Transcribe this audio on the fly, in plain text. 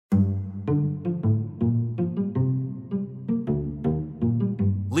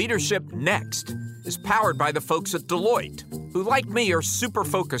Leadership Next is powered by the folks at Deloitte, who, like me, are super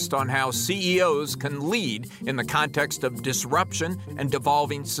focused on how CEOs can lead in the context of disruption and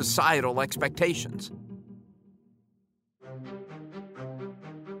evolving societal expectations.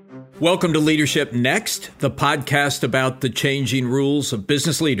 Welcome to Leadership Next, the podcast about the changing rules of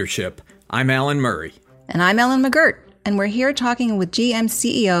business leadership. I'm Alan Murray. And I'm Ellen McGirt, and we're here talking with GM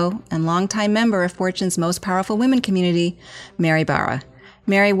CEO and longtime member of Fortune's Most Powerful Women community, Mary Barra.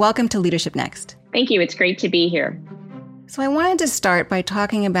 Mary, welcome to Leadership Next. Thank you. It's great to be here. So I wanted to start by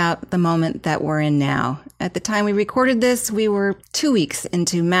talking about the moment that we're in now. At the time we recorded this, we were 2 weeks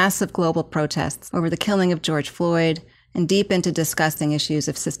into massive global protests over the killing of George Floyd and deep into discussing issues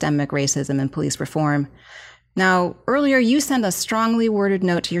of systemic racism and police reform. Now, earlier you sent a strongly worded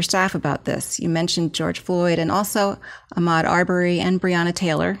note to your staff about this. You mentioned George Floyd and also Ahmaud Arbery and Breonna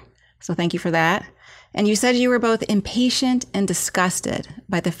Taylor. So thank you for that. And you said you were both impatient and disgusted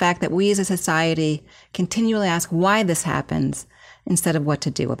by the fact that we as a society continually ask why this happens instead of what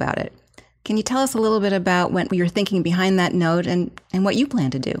to do about it. Can you tell us a little bit about what you're thinking behind that note and what you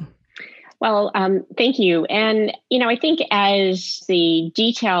plan to do? Well, thank you. And, I think as the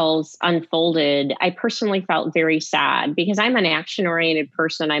details unfolded, I personally felt very sad because I'm an action-oriented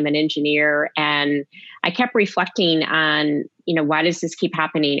person. I'm an engineer, and I kept reflecting on, why does this keep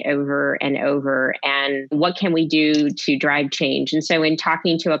happening over and over, and what can we do to drive change? And so in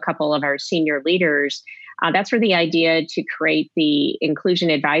talking to a couple of our senior leaders, that's where the idea to create the Inclusion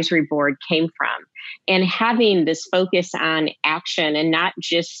Advisory Board came from. And having this focus on action and not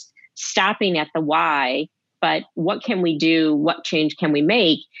just stopping at the why, but what can we do? What change can we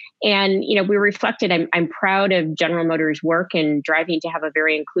make? And, we reflected, I'm proud of General Motors' work in driving to have a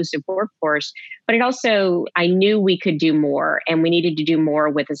very inclusive workforce, but I knew we could do more, and we needed to do more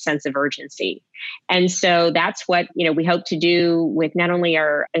with a sense of urgency. And so that's what, we hope to do with not only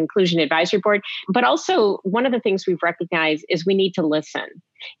our Inclusion Advisory Board, but also one of the things we've recognized is we need to listen.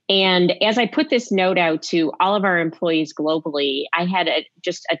 And as I put this note out to all of our employees globally, I had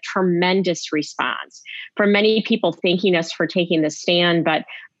just a tremendous response from many people thanking us for taking the stand. But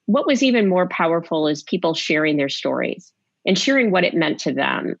what was even more powerful is people sharing their stories and sharing what it meant to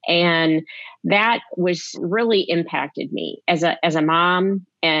them. And that was really impacted me as a mom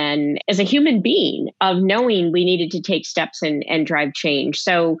and as a human being of knowing we needed to take steps and drive change.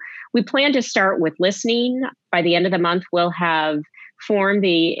 So we plan to start with listening. By the end of the month, we'll have formed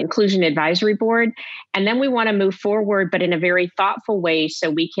the Inclusion Advisory Board. And then we want to move forward, but in a very thoughtful way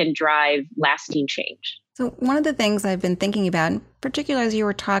so we can drive lasting change. So one of the things I've been thinking about, in particular as you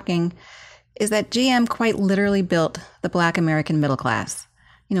were talking, is that GM quite literally built the Black American middle class.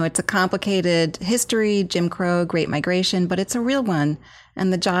 It's a complicated history, Jim Crow, Great Migration, but it's a real one.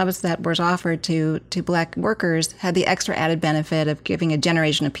 And the jobs that was offered to Black workers had the extra added benefit of giving a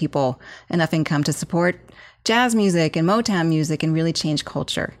generation of people enough income to support jazz music and Motown music and really change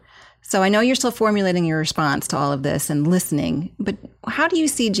culture. So I know you're still formulating your response to all of this and listening, but how do you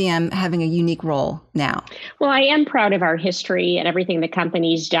see GM having a unique role now? Well, I am proud of our history and everything the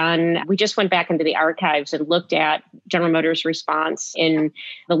company's done. We just went back into the archives and looked at General Motors' response in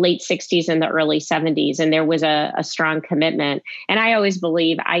the late 60s and the early 70s, and there was a strong commitment. And I always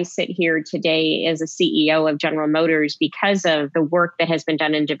believe I sit here today as a CEO of General Motors because of the work that has been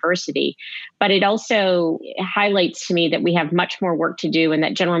done in diversity. But it also highlights to me that we have much more work to do and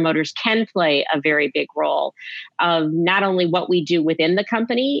that General Motors can play a very big role of not only what we do within the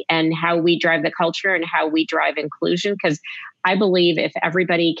company and how we drive the culture and how we drive inclusion, because I believe if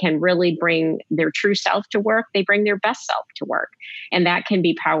everybody can really bring their true self to work, they bring their best self to work. And that can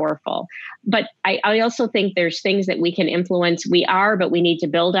be powerful. But I also think there's things that we can influence. But we need to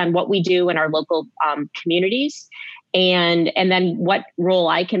build on what we do in our local communities. And then what role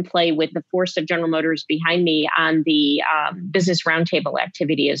I can play with the force of General Motors behind me on the business roundtable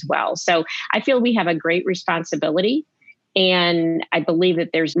activity as well. So I feel we have a great responsibility. And I believe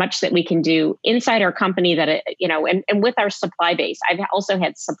that there's much that we can do inside our company that, and with our supply base. I've also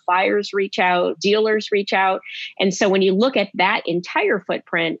had suppliers reach out, dealers reach out. And so when you look at that entire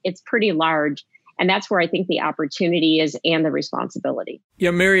footprint, it's pretty large. And that's where I think the opportunity is and the responsibility. Yeah,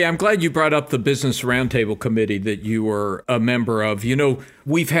 Mary, I'm glad you brought up the Business Roundtable Committee that you were a member of.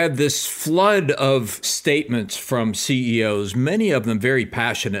 We've had this flood of statements from CEOs, many of them very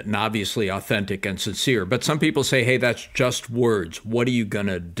passionate and obviously authentic and sincere. But some people say, hey, that's just words. What are you going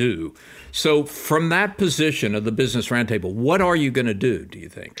to do? So from that position of the Business Roundtable, what are you going to do you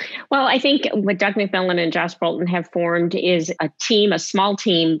think? Well, I think what Doug McMillon and Josh Bolton have formed is a small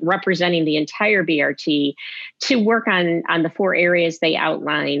team representing the entire BRT to work on the 4 areas they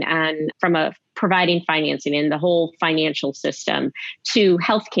outline. And from a providing financing and the whole financial system, to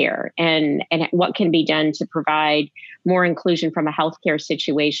healthcare and what can be done to provide more inclusion from a healthcare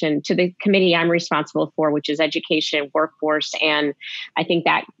situation, to the committee I'm responsible for, which is education, workforce. And I think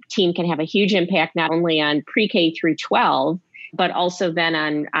that team can have a huge impact not only on pre-K through 12, but also then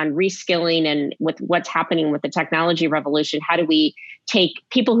on reskilling and with what's happening with the technology revolution. How do we take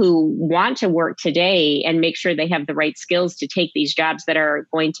people who want to work today and make sure they have the right skills to take these jobs that are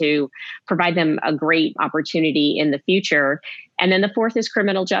going to provide them a great opportunity in the future? And then the fourth is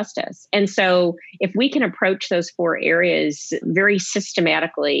criminal justice. And so if we can approach those four areas very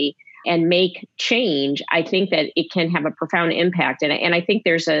systematically and make change, I think that it can have a profound impact. And I think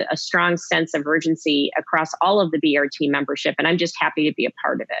there's a strong sense of urgency across all of the BRT membership, and I'm just happy to be a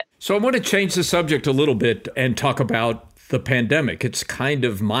part of it. So I want to change the subject a little bit and talk about the pandemic. It's kind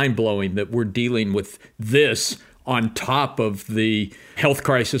of mind-blowing that we're dealing with this on top of the health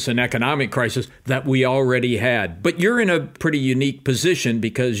crisis and economic crisis that we already had. But you're in a pretty unique position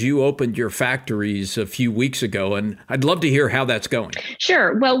because you opened your factories a few weeks ago, and I'd love to hear how that's going.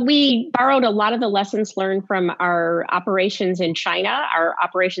 Sure. Well, we borrowed a lot of the lessons learned from our operations in China, our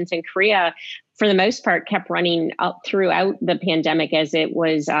operations in Korea. For the most part, kept running up throughout the pandemic as it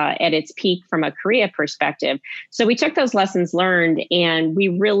was at its peak from a Korea perspective. So we took those lessons learned and we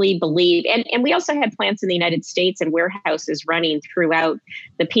really believe, and we also had plants in the United States and warehouses running throughout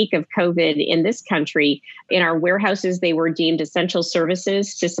the peak of COVID in this country. In our warehouses, they were deemed essential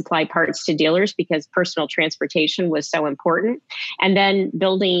services to supply parts to dealers because personal transportation was so important. And then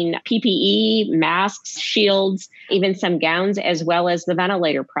building PPE, masks, shields, even some gowns, as well as the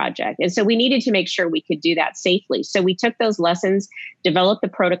ventilator project. And so we needed to make sure we could do that safely. So we took those lessons, developed the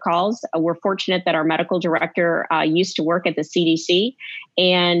protocols. We're fortunate that our medical director used to work at the CDC,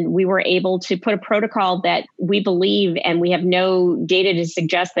 and we were able to put a protocol that we believe, and we have no data to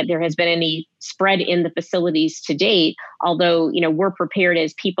suggest that there has been any spread in the facilities to date, although, we're prepared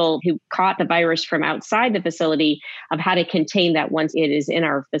as people who caught the virus from outside the facility of how to contain that once it is in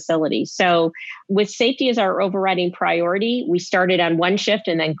our facility. So with safety as our overriding priority, we started on one shift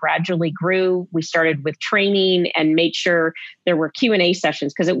and then gradually grew. We started with training and made sure there were Q&A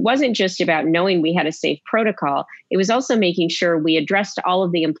sessions, because it wasn't just about knowing we had a safe protocol. It was also making sure we addressed all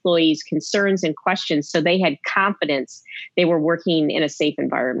of the employees' concerns and questions so they had confidence they were working in a safe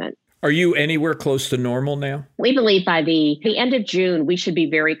environment. Are you anywhere close to normal now? We believe by the end of June, we should be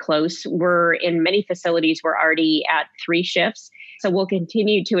very close. We're in many facilities, we're already at 3 shifts. So we'll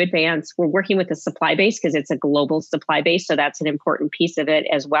continue to advance. We're working with the supply base because it's a global supply base. So that's an important piece of it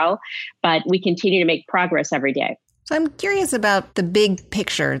as well. But we continue to make progress every day. So I'm curious about the big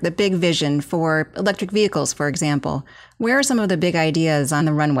picture, the big vision for electric vehicles, for example. Where are some of the big ideas on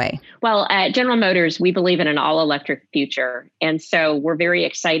the runway? Well, at General Motors, we believe in an all-electric future. And so we're very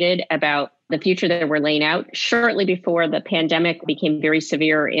excited about the future that we're laying out. Shortly before the pandemic became very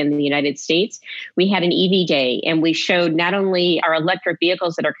severe in the United States, we had an EV day, and we showed not only our electric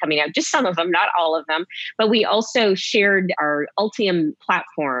vehicles that are coming out, just some of them, not all of them, but we also shared our Ultium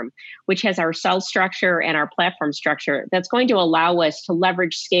platform, which has our cell structure and our platform structure that's going to allow us to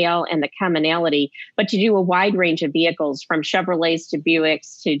leverage scale and the commonality, but to do a wide range of vehicles from Chevrolets to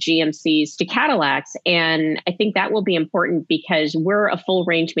Buicks to GMCs to Cadillacs. And I think that will be important because we're a full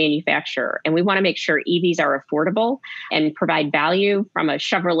range manufacturer. And we want to make sure EVs are affordable and provide value from a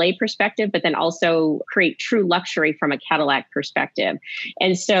Chevrolet perspective, but then also create true luxury from a Cadillac perspective.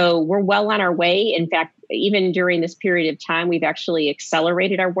 And so we're well on our way. In fact, even during this period of time, we've actually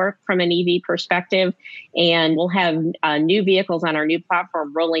accelerated our work from an EV perspective, and we'll have new vehicles on our new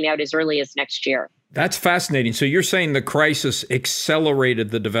platform rolling out as early as next year. That's fascinating. So you're saying the crisis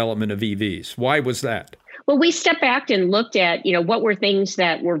accelerated the development of EVs. Why was that? Well, we stepped back and looked at, what were things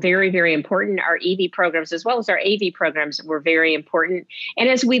that were very, very important. Our EV programs, as well as our AV programs, were very important. And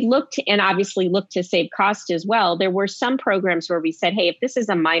as we looked and obviously looked to save cost as well, there were some programs where we said, hey, if this is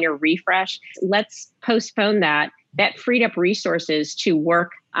a minor refresh, let's postpone that. That freed up resources to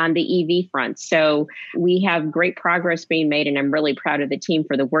work on the EV front. So we have great progress being made, and I'm really proud of the team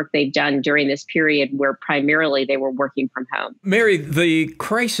for the work they've done during this period where primarily they were working from home. Mary, the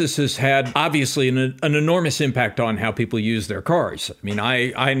crisis has had obviously an enormous impact on how people use their cars. I mean,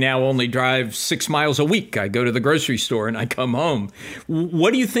 I now only drive 6 miles a week. I go to the grocery store and I come home.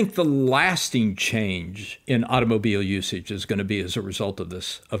 What do you think the lasting change in automobile usage is going to be as a result of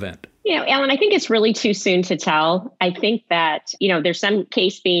this event? Alan, I think it's really too soon to tell. I think that, there's some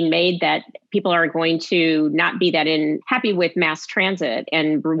case being made that people are going to not be that happy with mass transit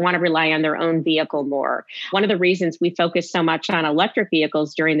and want to rely on their own vehicle more. One of the reasons we focus so much on electric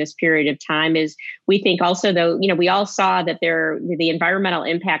vehicles during this period of time is we think also, though, we all saw that the environmental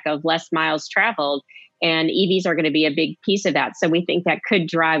impact of less miles traveled, and EVs are going to be a big piece of that. So we think that could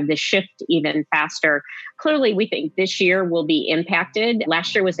drive the shift even faster. Clearly, we think this year will be impacted.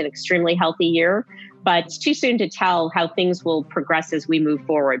 Last year was an extremely healthy year, but it's too soon to tell how things will progress as we move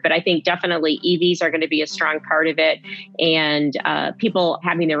forward. But I think definitely EVs are going to be a strong part of it, and people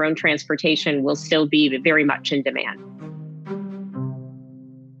having their own transportation will still be very much in demand.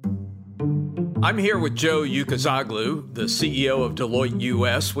 I'm here with Joe Ukazoglu, the CEO of Deloitte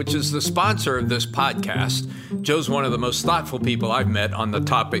US, which is the sponsor of this podcast. Joe's one of the most thoughtful people I've met on the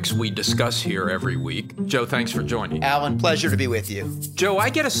topics we discuss here every week. Joe, thanks for joining. Alan, pleasure to be with you. Joe,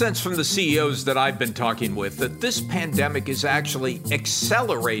 I get a sense from the CEOs that I've been talking with that this pandemic is actually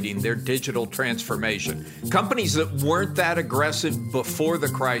accelerating their digital transformation. Companies that weren't that aggressive before the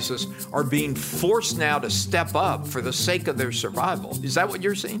crisis are being forced now to step up for the sake of their survival. Is that what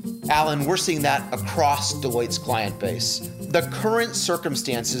you're seeing? Alan, we're seeing that across Deloitte's client base. The current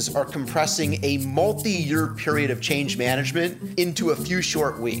circumstances are compressing a multi-year period of change management into a few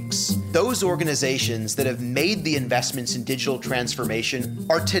short weeks. Those organizations that have made the investments in digital transformation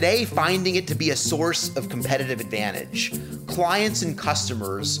are today finding it to be a source of competitive advantage. Clients and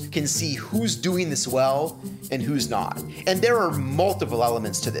customers can see who's doing this well and who's not. And there are multiple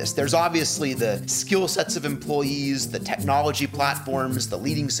elements to this. There's obviously the skill sets of employees, the technology platforms, the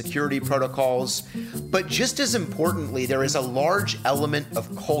leading security protocols, but just as importantly, there is a large element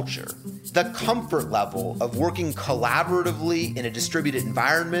of culture. The comfort level of working collaboratively in a distributed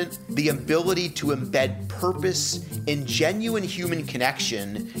environment, the ability to embed purpose and genuine human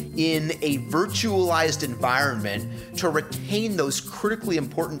connection in a virtualized environment to retain those critically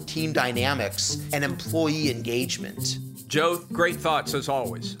important team dynamics and employee engagement. Joe, great thoughts as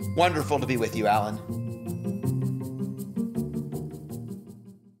always. Wonderful to be with you, Alan.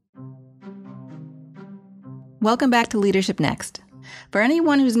 Welcome back to Leadership Next. For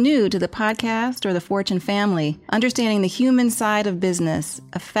anyone who's new to the podcast or the Fortune family, understanding the human side of business,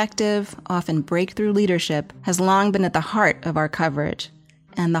 effective, often breakthrough leadership has long been at the heart of our coverage.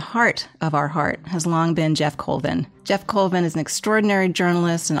 And the heart of our heart has long been Jeff Colvin. Jeff Colvin is an extraordinary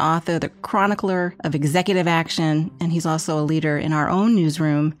journalist and author, the chronicler of executive action, and he's also a leader in our own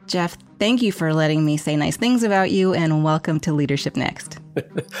newsroom. Jeff, thank you for letting me say nice things about you, and welcome to Leadership Next.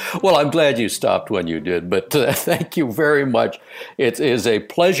 Well, I'm glad you stopped when you did, but thank you very much. It is a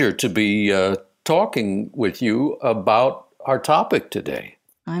pleasure to be talking with you about our topic today.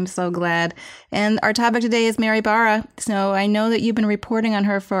 I'm so glad. And our topic today is Mary Barra. So I know that you've been reporting on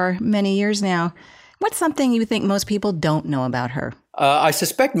her for many years now. What's something you think most people don't know about her? I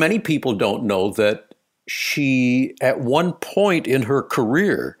suspect many people don't know that she, at one point in her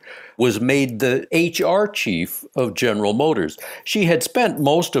career, was made the HR chief of General Motors. She had spent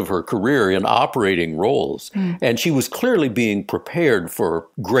most of her career in operating roles, and she was clearly being prepared for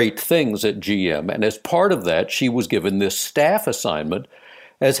great things at GM. And as part of that, she was given this staff assignment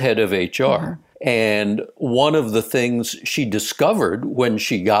as head of HR. And one of the things she discovered when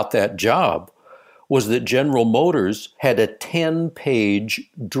she got that job was that General Motors had a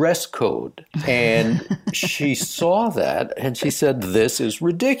 10-page dress code. And she saw that and she said, this is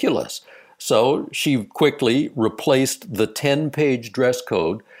ridiculous. So she quickly replaced the 10-page dress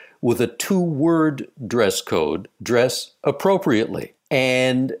code with a 2-word dress code, dress appropriately.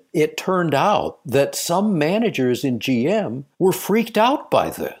 And it turned out that some managers in GM were freaked out by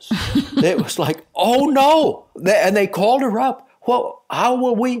this. It was like, oh no. And they called her up. Well, how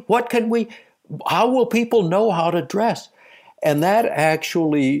will people know how to dress? And that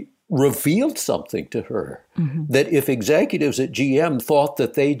actually revealed something to her, that if executives at GM thought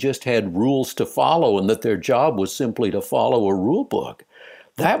that they just had rules to follow and that their job was simply to follow a rule book,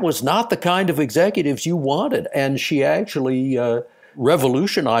 that was not the kind of executives you wanted. And she actually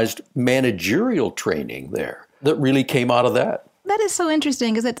revolutionized managerial training there that really came out of that. That is so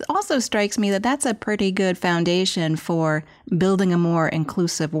interesting because it also strikes me that that's a pretty good foundation for building a more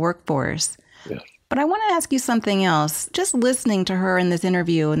inclusive workforce. Yes. But I want to ask you something else. Just listening to her in this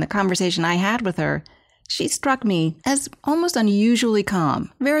interview and the conversation I had with her, she struck me as almost unusually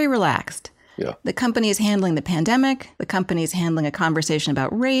calm, very relaxed. Yeah. The company is handling the pandemic. The company is handling a conversation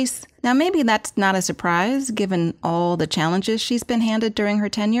about race. Now, maybe that's not a surprise given all the challenges she's been handed during her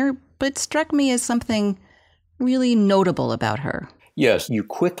tenure, but it struck me as something really notable about her. Yes, you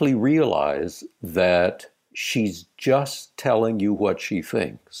quickly realize that she's just telling you what she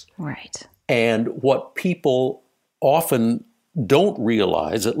thinks. Right. And what people often don't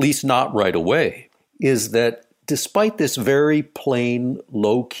realize, at least not right away, is that despite this very plain,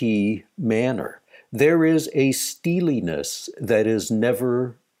 low-key manner, there is a steeliness that is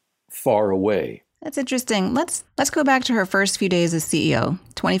never far away. That's interesting. Let's go back to her first few days as CEO,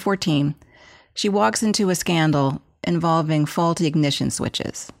 2014. She walks into a scandal involving faulty ignition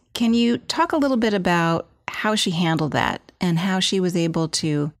switches. Can you talk a little bit about how she handled that and how she was able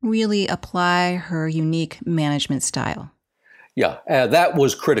to really apply her unique management style? Yeah, that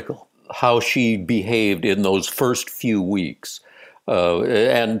was critical, how she behaved in those first few weeks.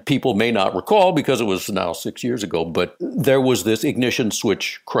 And people may not recall because it was now 6 years ago, but there was this ignition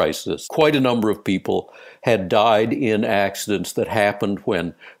switch crisis. Quite a number of people had died in accidents that happened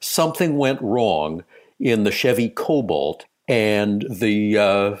when something went wrong in the Chevy Cobalt and the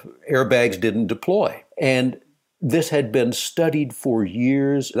airbags didn't deploy. And this had been studied for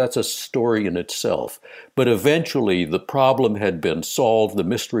years. That's a story in itself. But eventually the problem had been solved, the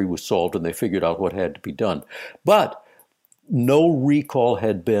mystery was solved, and they figured out what had to be done. But no recall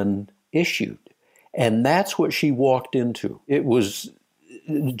had been issued. And that's what she walked into. It was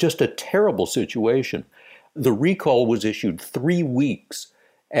just a terrible situation. The recall was issued 3 weeks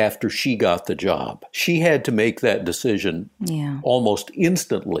after she got the job. She had to make that decision almost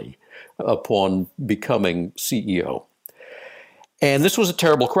instantly upon becoming CEO. And this was a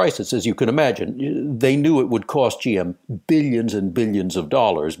terrible crisis, as you can imagine. They knew it would cost GM billions and billions of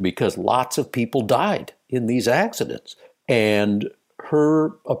dollars because lots of people died in these accidents. And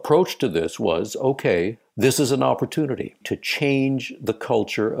her approach to this was, okay, this is an opportunity to change the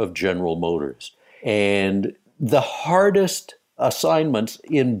culture of General Motors. And the hardest assignments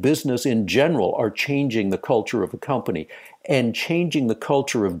in business in general are changing the culture of a company. And changing the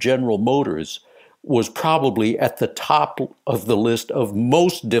culture of General Motors was probably at the top of the list of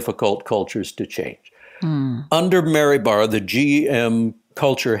most difficult cultures to change. Under Mary Barra, the GM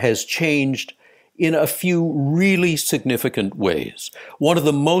culture has changed in a few really significant ways. One of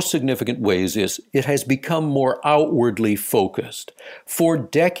the most significant ways is it has become more outwardly focused. For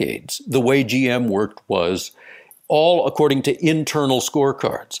decades, the way GM worked was all according to internal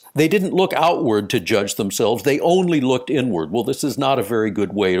scorecards. They didn't look outward to judge themselves. They only looked inward. Well, this is not a very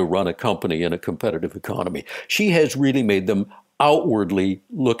good way to run a company in a competitive economy. She has really made them outwardly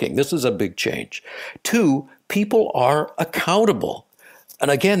looking. This is a big change. 2, people are accountable. And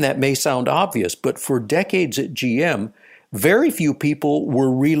again, that may sound obvious, but for decades at GM, very few people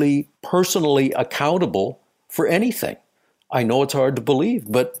were really personally accountable for anything. I know it's hard to believe,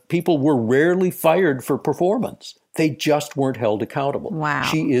 but people were rarely fired for performance. They just weren't held accountable. Wow.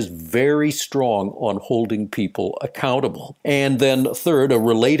 She is very strong on holding people accountable. And then third, a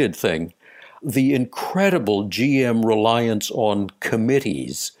related thing, the incredible GM reliance on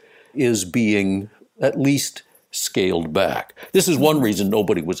committees is being at least scaled back. This is one reason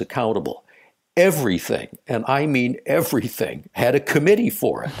nobody was accountable. Everything, and I mean everything, had a committee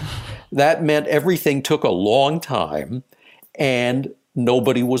for it. That meant everything took a long time and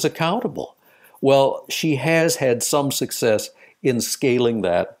nobody was accountable. Well, she has had some success in scaling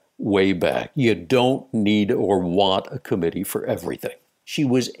that way back. You don't need or want a committee for everything. She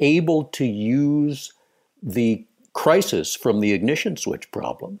was able to use the crisis from the ignition switch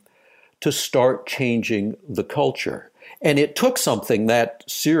problem to start changing the culture. And it took something that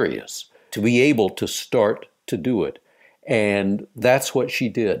serious to be able to start to do it. And that's what she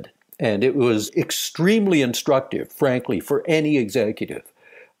did. And it was extremely instructive, frankly, for any executive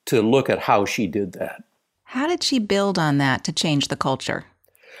to look at how she did that. How did she build on that to change the culture?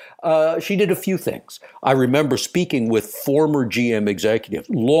 She did a few things. I remember speaking with former GM executives,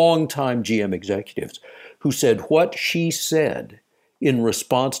 longtime GM executives, who said what she said in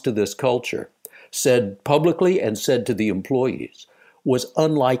response to this culture, said publicly and said to the employees, was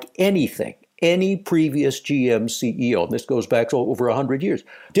unlike anything any previous GM CEO, and this goes back over 100 years,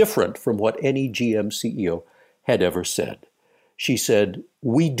 different from what any GM CEO had ever said. She said,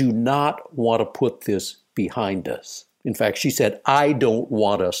 we do not want to put this behind us. In fact, she said, I don't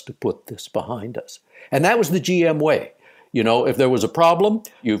want us to put this behind us. And that was the GM way. You know, if there was a problem,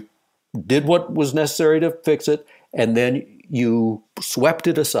 you did what was necessary to fix it, and then you swept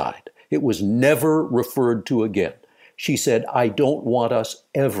it aside. It was never referred to again. She said, I don't want us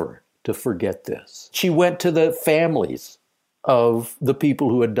ever to forget this. She went to the families of the people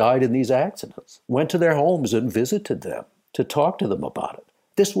who had died in these accidents, went to their homes and visited them to talk to them about it.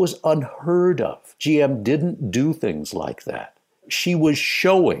 This was unheard of. GM didn't do things like that. She was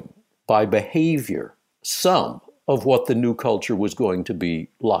showing by behavior some of what the new culture was going to be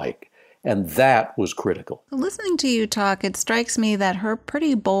like. And that was critical. Listening to you talk, it strikes me that her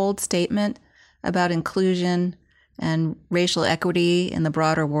pretty bold statement about inclusion and racial equity in the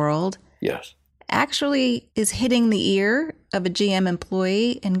broader world Yes. actually is hitting the ear of a GM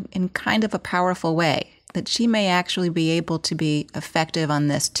employee in kind of a powerful way, that she may actually be able to be effective on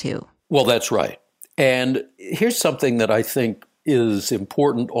this too. Well, that's right. And here's something that I think is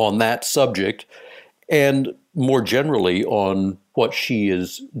important on that subject and more generally on what she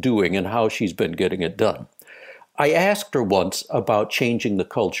is doing and how she's been getting it done. I asked her once about changing the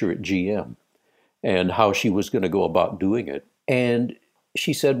culture at GM and how she was going to go about doing it. And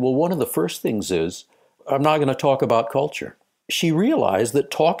she said, well, one of the first things is, I'm not going to talk about culture. She realized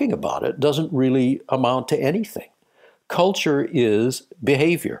that talking about it doesn't really amount to anything. Culture is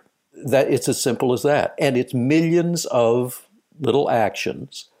behavior. That it's as simple as that. And it's millions of little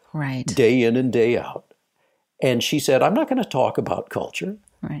actions, Right. day in and day out. And she said, I'm not going to talk about culture.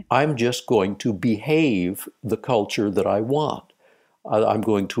 Right. I'm just going to behave the culture that I want. I'm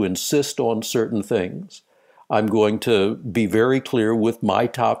going to insist on certain things. I'm going to be very clear with my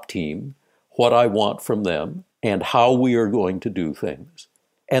top team what I want from them and how we are going to do things.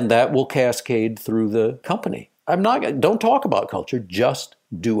 And that will cascade through the company. Don't talk about culture, just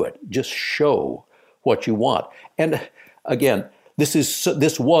do it. Just show what you want. And again, this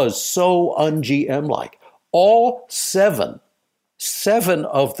was so un-GM-like. All seven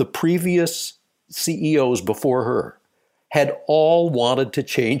of the previous CEOs before her had all wanted to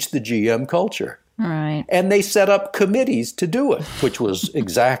change the GM culture. Right. And they set up committees to do it, which was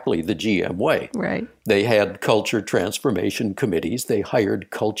exactly the GM way. Right. They had culture transformation committees. They hired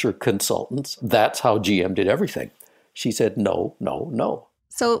culture consultants. That's how GM did everything. She said, no, no, no.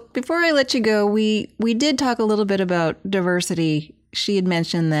 So before I let you go, we did talk a little bit about diversity. She had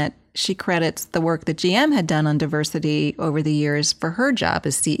mentioned that she credits the work that GM had done on diversity over the years for her job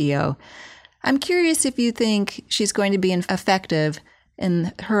as CEO. I'm curious if you think she's going to be effective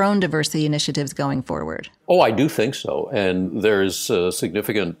in her own diversity initiatives going forward. Oh, I do think so. And there's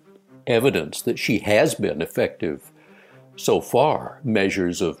significant evidence that she has been effective so far.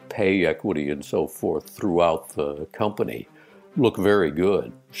 Measures of pay equity and so forth throughout the company look very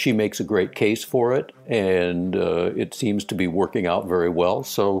good. She makes a great case for it, and it seems to be working out very well.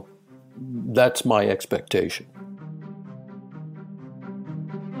 So that's my expectation.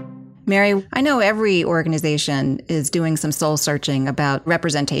 Mary, I know every organization is doing some soul searching about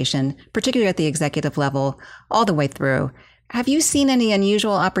representation, particularly at the executive level, all the way through. Have you seen any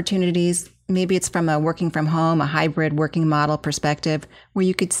unusual opportunities? Maybe it's from a working from home, a hybrid working model perspective, where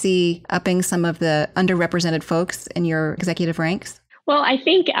you could see upping some of the underrepresented folks in your executive ranks? Well, I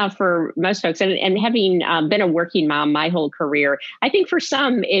think for most folks, and having been a working mom my whole career, I think for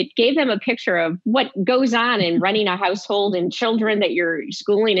some, it gave them a picture of what goes on in running a household and children that you're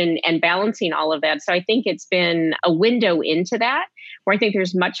schooling and balancing all of that. So I think it's been a window into that, where I think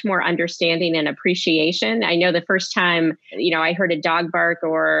there's much more understanding and appreciation. I know the first time, I heard a dog bark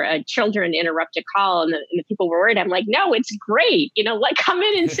or children interrupt a call and the people were worried. I'm like, no, it's great. Come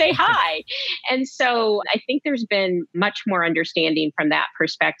in and say hi. And so I think there's been much more understanding from that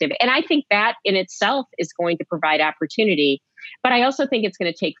perspective. And I think that in itself is going to provide opportunity. But I also think it's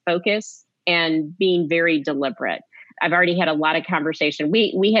going to take focus and being very deliberate. I've already had a lot of conversation.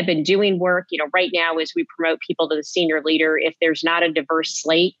 We have been doing work, right now as we promote people to the senior leader. If there's not a diverse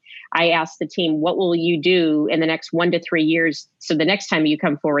slate, I ask the team, what will you do in the next 1 to 3 years? So the next time you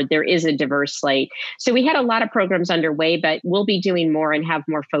come forward, there is a diverse slate. So we had a lot of programs underway, but we'll be doing more and have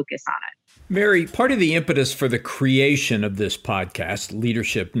more focus on it. Mary, part of the impetus for the creation of this podcast,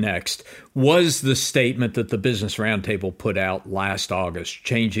 Leadership Next, was the statement that the Business Roundtable put out last August,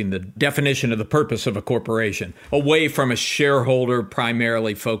 changing the definition of the purpose of a corporation away from a shareholder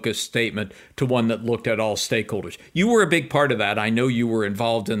primarily focused statement to one that looked at all stakeholders. You were a big part of that. I know you were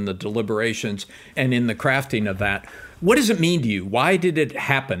involved in the deliberations and in the crafting of that. What does it mean to you? Why did it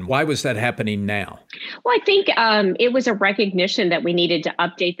happen? Why was that happening now? Well, I think it was a recognition that we needed to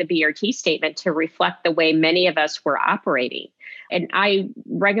update the BRT statement to reflect the way many of us were operating. And I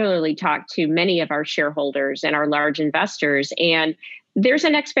regularly talk to many of our shareholders and our large investors, and there's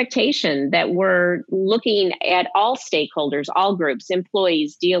an expectation that we're looking at all stakeholders, all groups,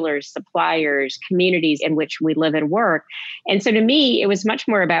 employees, dealers, suppliers, communities in which we live and work. And so to me, it was much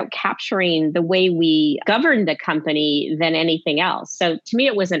more about capturing the way we govern the company than anything else. So to me,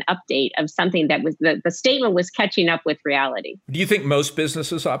 it was an update of something that was the statement was catching up with reality. Do you think most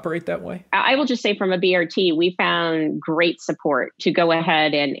businesses operate that way? I will just say from a BRT, we found great support to go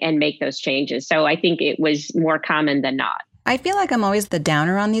ahead and make those changes. So I think it was more common than not. I feel like I'm always the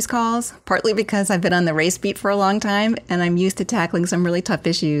downer on these calls, partly because I've been on the race beat for a long time and I'm used to tackling some really tough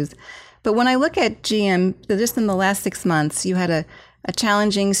issues. But when I look at GM, just in the last 6 months, you had a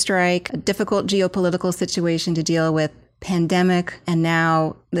challenging strike, a difficult geopolitical situation to deal with, pandemic, and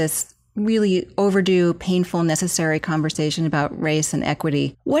now this really overdue, painful, necessary conversation about race and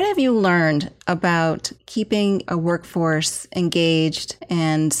equity. What have you learned about keeping a workforce engaged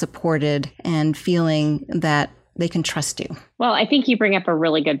and supported and feeling that they can trust you? Well, I think you bring up a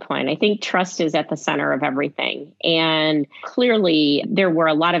really good point. I think trust is at the center of everything. And clearly, there were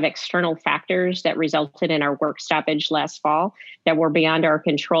a lot of external factors that resulted in our work stoppage last fall that were beyond our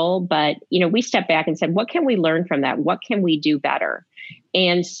control. But, we stepped back and said, what can we learn from that? What can we do better?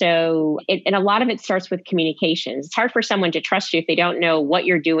 And so, and a lot of it starts with communications. It's hard for someone to trust you if they don't know what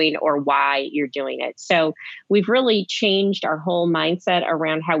you're doing or why you're doing it. So we've really changed our whole mindset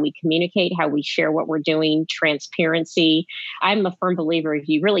around how we communicate, how we share what we're doing, transparency. I'm a firm believer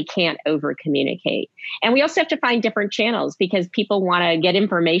you really can't over communicate. And we also have to find different channels because people want to get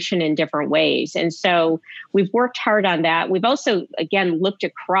information in different ways. And so we've worked hard on that. We've also, again, looked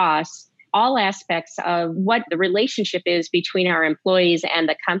across all aspects of what the relationship is between our employees and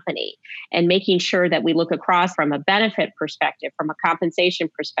the company, and making sure that we look across from a benefit perspective, from a compensation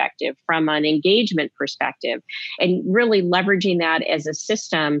perspective, from an engagement perspective, and really leveraging that as a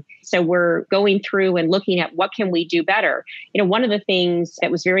system. So we're going through and looking at what can we do better. One of the things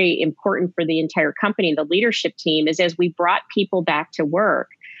that was very important for the entire company, the leadership team, is as we brought people back to work,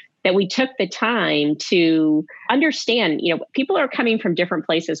 that we took the time to understand, people are coming from different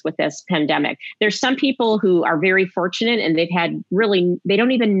places with this pandemic. There's some people who are very fortunate and they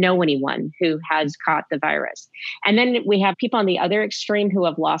don't even know anyone who has caught the virus. And then we have people on the other extreme who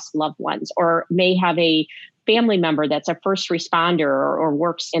have lost loved ones or may have a family member that's a first responder or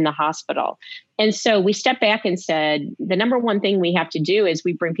works in the hospital. And so we stepped back and said, the number one thing we have to do as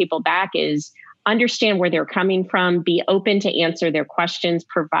we bring people back is understand where they're coming from, be open to answer their questions,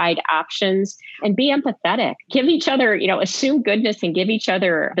 provide options, and be empathetic. Give each other, assume goodness and give each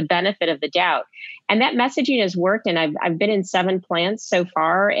other the benefit of the doubt. And that messaging has worked. And I've been in 7 plants so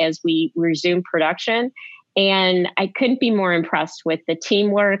far as we resume production. And I couldn't be more impressed with the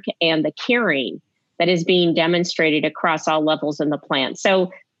teamwork and the caring that is being demonstrated across all levels in the plant.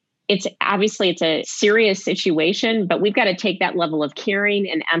 So it's a serious situation, but we've got to take that level of caring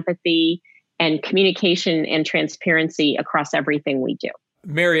and empathy and communication and transparency across everything we do.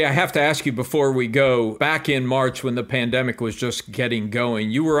 Mary, I have to ask you before we go, back in March when the pandemic was just getting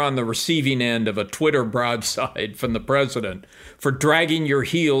going, you were on the receiving end of a Twitter broadside from the president for dragging your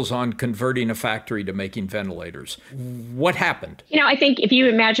heels on converting a factory to making ventilators. What happened? I think if you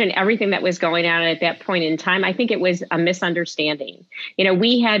imagine everything that was going on at that point in time, I think it was a misunderstanding.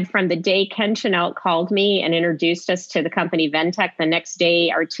 We had, from the day Ken Chenault called me and introduced us to the company Ventec, the next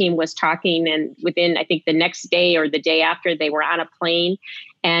day our team was talking, and within, I think the next day or the day after, they were on a plane.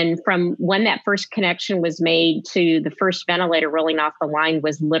 And from when that first connection was made to the first ventilator rolling off the line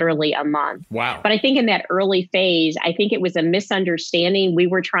was literally a month. Wow. But I think in that early phase, I think it was a misunderstanding. We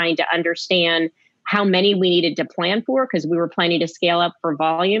were trying to understand how many we needed to plan for because we were planning to scale up for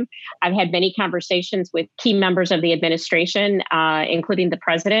volume. I've had many conversations with key members of the administration, including the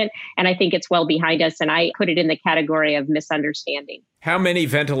president, and I think it's well behind us. And I put it in the category of misunderstanding. How many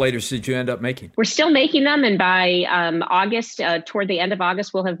ventilators did you end up making? We're still making them. And by August, toward the end of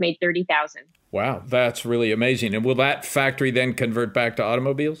August, we'll have made 30,000. Wow, that's really amazing. And will that factory then convert back to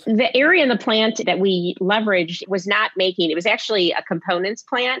automobiles? The area in the plant that we leveraged was not making, it was actually a components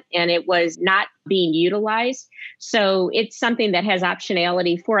plant and it was not being utilized. So it's something that has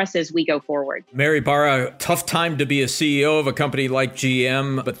optionality for us as we go forward. Mary Barra, tough time to be a CEO of a company like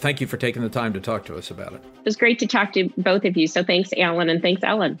GM, but thank you for taking the time to talk to us about it. It was great to talk to both of you. So thanks, Alan, and thanks,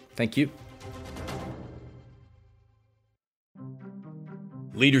 Ellen. Thank you.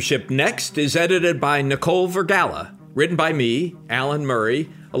 Leadership Next is edited by Nicole Vergala, written by me, Alan Murray,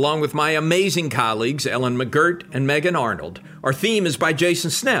 along with my amazing colleagues, Ellen McGirt and Megan Arnold. Our theme is by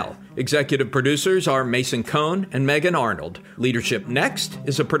Jason Snell. Executive producers are Mason Cohn and Megan Arnold. Leadership Next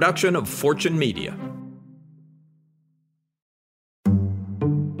is a production of Fortune Media.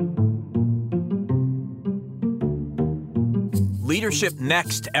 Leadership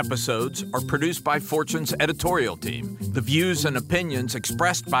Next episodes are produced by Fortune's editorial team. The views and opinions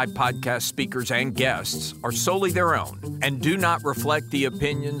expressed by podcast speakers and guests are solely their own and do not reflect the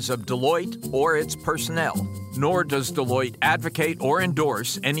opinions of Deloitte or its personnel, nor does Deloitte advocate or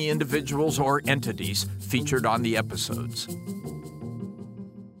endorse any individuals or entities featured on the episodes.